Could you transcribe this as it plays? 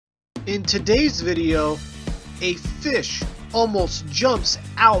In today's video, a fish almost jumps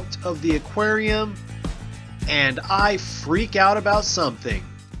out of the aquarium and I freak out about something.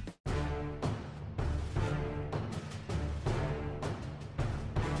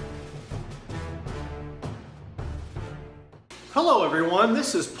 Hello everyone,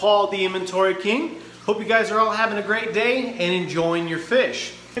 this is Paul the Inventory King. Hope you guys are all having a great day and enjoying your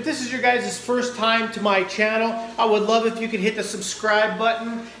fish. If this is your guys' first time to my channel, I would love if you could hit the subscribe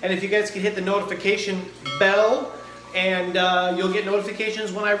button and if you guys could hit the notification bell, and you'll get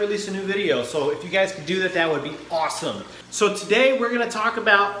notifications when I release a new video. So if you guys could do that, that would be awesome. So today we're going to talk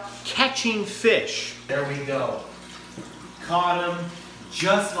about catching fish. There we go. Caught him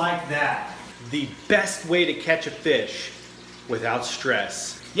just like that. The best way to catch a fish without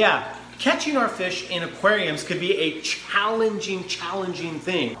stress. Yeah, catching our fish in aquariums could be a challenging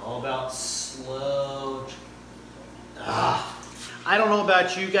thing. All about slow. I don't know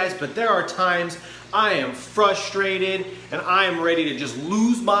about you guys, but there are times I am frustrated and I am ready to just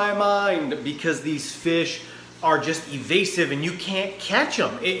lose my mind because these fish are just evasive and you can't catch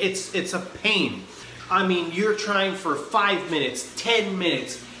them. It's a pain. I mean, you're trying for 5 minutes, 10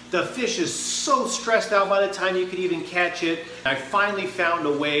 minutes. The fish is so stressed out by the time you could even catch it. I finally found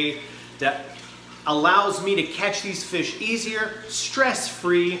a way that allows me to catch these fish easier,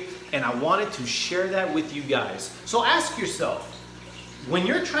 stress-free, and I wanted to share that with you guys. So ask yourself, when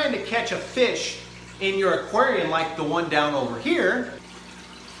you're trying to catch a fish in your aquarium like the one down over here,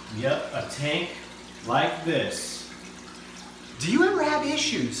 yep, a tank like this, do you ever have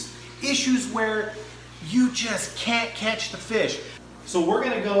issues? Issues where you just can't catch the fish? So we're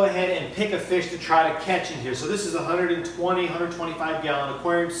going to go ahead and pick a fish to try to catch in here. So this is a 125 gallon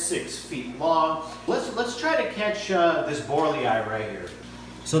aquarium, 6 feet long. Let's try to catch this borley eye right here.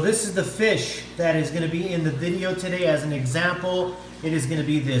 So this is the fish that is going to be in the video today as an example. It is going to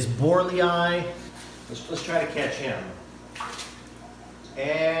be this borley eye. Let's try to catch him.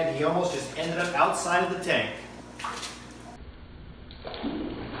 And he almost just ended up outside of the tank.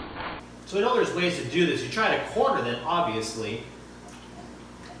 So I know there's ways to do this. You try to corner them, obviously.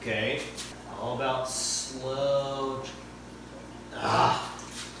 Okay, all about slow.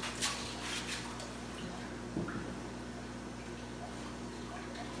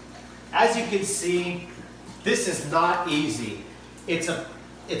 As you can see, this is not easy. It's a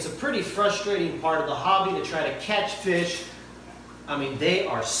pretty frustrating part of the hobby to try to catch fish. I mean, they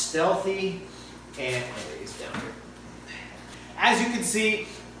are stealthy, and he's down here. As you can see,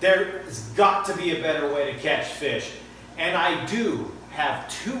 there's got to be a better way to catch fish, and I do have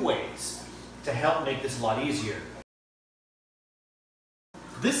 2 ways to help make this a lot easier.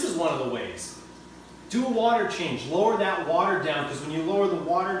 This is one of the ways. Do a water change. Lower that water down, because when you lower the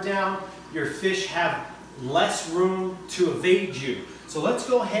water down, your fish have less room to evade you. So let's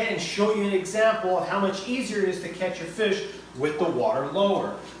go ahead and show you an example of how much easier it is to catch a fish with the water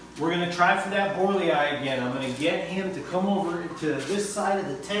lower. We're going to try for that borley eye again. I'm going to get him to come over to this side of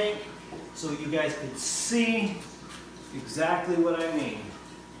the tank so you guys can see exactly what I mean.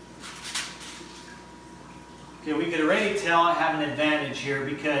 Okay, we could already tell I have an advantage here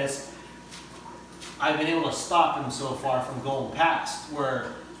because I've been able to stop him so far from going past,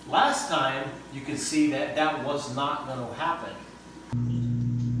 where last time you could see that that was not going to happen.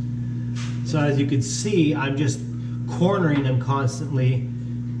 So as you can see, I'm just cornering them constantly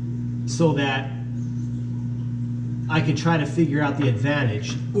so that I can try to figure out the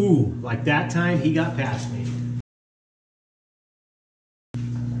advantage. Ooh, like that time he got past me.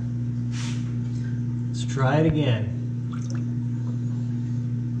 Try it again.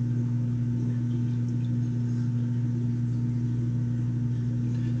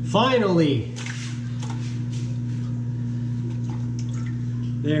 Finally!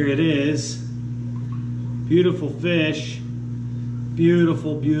 There it is. Beautiful fish.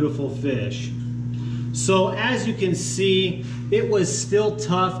 Beautiful, beautiful fish. So as you can see, it was still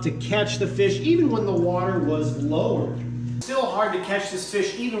tough to catch the fish even when the water was lowered. Still hard to catch this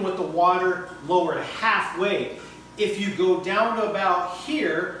fish even with the water lowered halfway. If you go down to about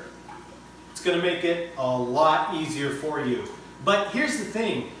here, it's going to make it a lot easier for you. But here's the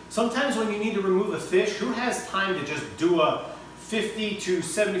thing, sometimes when you need to remove a fish, who has time to just do a 50 to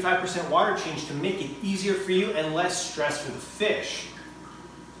 75% water change to make it easier for you and less stress for the fish?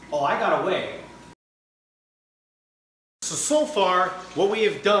 Oh, I got a way. So far, what we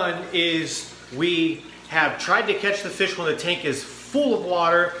have done is we have tried to catch the fish when the tank is full of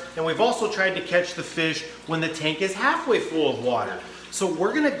water, and we've also tried to catch the fish when the tank is halfway full of water. So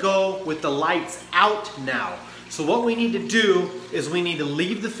we're gonna go with the lights out now. So what we need to do is we need to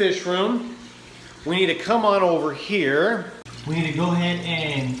leave the fish room. We need to come on over here. We need to go ahead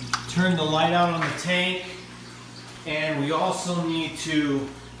and turn turn the light out on the tank, and we also need to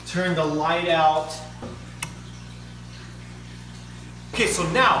turn the light out. Okay, so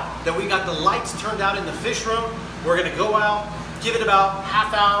now that we got the lights turned out in the fish room, we're gonna go out, give it about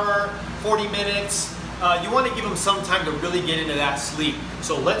half hour, 40 minutes. You wanna give them some time to really get into that sleep.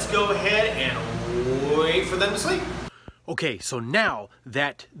 So let's go ahead and wait for them to sleep. Okay, so now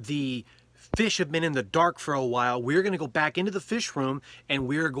that the fish have been in the dark for a while, we're gonna go back into the fish room and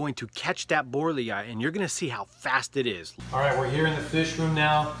we're going to catch that borley, and you're gonna see how fast it is. All right, we're here in the fish room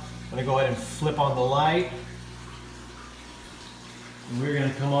now. I'm gonna go ahead and flip on the light. And we're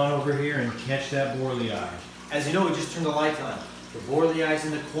gonna come on over here and catch that borley. As you know, we just turned the lights on. The borley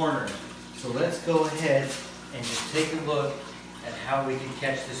in the corner. So let's go ahead and just take a look at how we can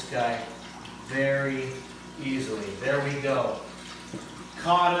catch this guy very easily. There we go.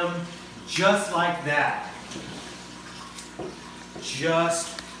 Caught him just like that.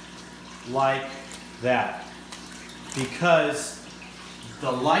 Just like that. Because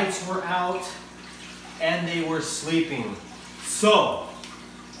the lights were out and they were sleeping. So,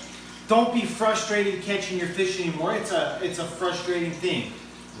 don't be frustrated catching your fish anymore. It's a frustrating thing.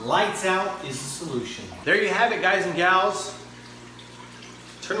 Lights out is the solution. There you have it, guys and gals.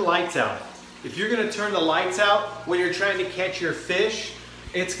 Turn the lights out. If you're gonna turn the lights out when you're trying to catch your fish,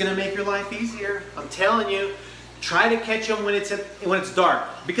 it's gonna make your life easier. I'm telling you. Try to catch them when it's dark.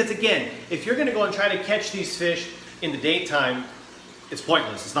 Because again, if you're gonna go and try to catch these fish in the daytime, it's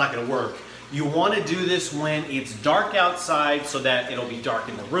pointless. It's not gonna work. You want to do this when it's dark outside so that it'll be dark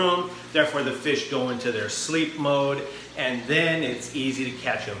in the room. Therefore, the fish go into their sleep mode, and then it's easy to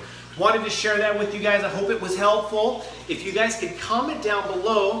catch them. Wanted to share that with you guys. I hope it was helpful. If you guys could comment down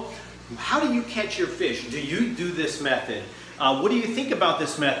below, how do you catch your fish? Do you do this method? What do you think about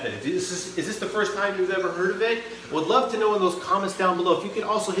this method? Is this the first time you've ever heard of it? Would love to know in those comments down below. If you could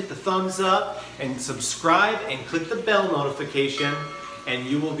also hit the thumbs up and subscribe and click the bell notification, and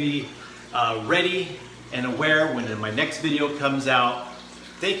you will be ready and aware when my next video comes out.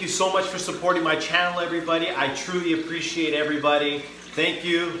 Thank you so much for supporting my channel, everybody. I truly appreciate everybody. Thank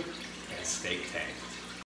you, and stay tanked.